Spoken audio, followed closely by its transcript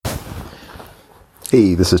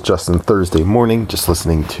Hey, this is Justin. Thursday morning, just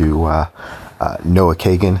listening to Noah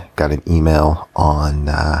Kagan. Got an email on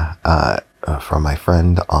from my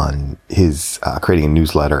friend on his creating a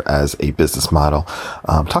newsletter as a business model.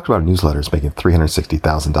 Talked about newsletters making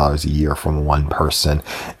 $360,000 a year from one person,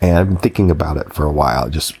 and I've been thinking about it for a while.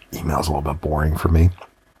 Just email's a little bit boring for me.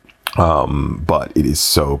 But it is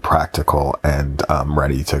so practical and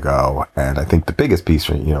ready to go. And I think the biggest piece,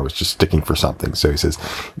 is just sticking for something. So he says,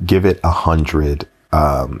 give it 100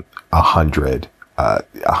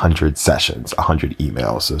 sessions, 100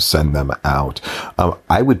 emails. So send them out.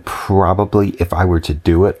 I would probably, if I were to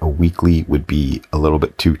do it, a weekly would be a little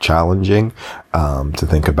bit too challenging. To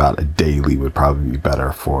think about a daily would probably be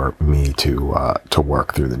better for me to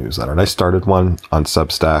work through the newsletter. And I started one on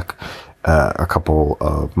Substack a couple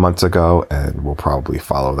of months ago, and we'll probably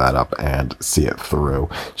follow that up and see it through.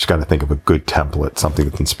 Just got to think of a good template, something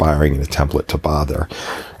that's inspiring and a template to bother.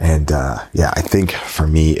 And I think for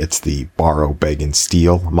me, it's the borrow, beg, and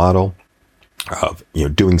steal model of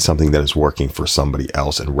doing something that is working for somebody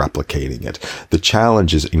else and replicating it. The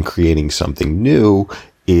challenge is in creating something new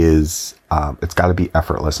is it's got to be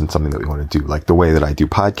effortless and something that we want to do. Like the way that I do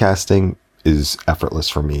podcasting is effortless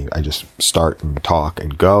for me. I just start and talk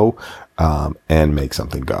and go and make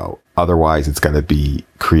something go. Otherwise, it's got to be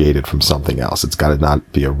created from something else. It's got to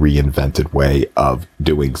not be a reinvented way of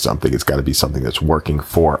doing something. It's got to be something that's working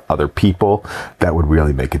for other people that would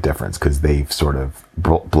really make a difference because they've sort of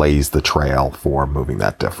blazed the trail for moving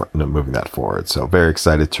that forward. So very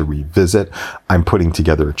excited to revisit. I'm putting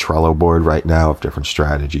together a Trello board right now of different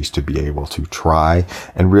strategies to be able to try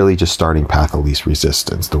and really just starting path of least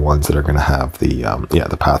resistance, the ones that are going to have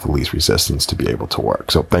the path of least resistance to be able to work.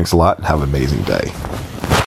 So thanks a lot and have an amazing day.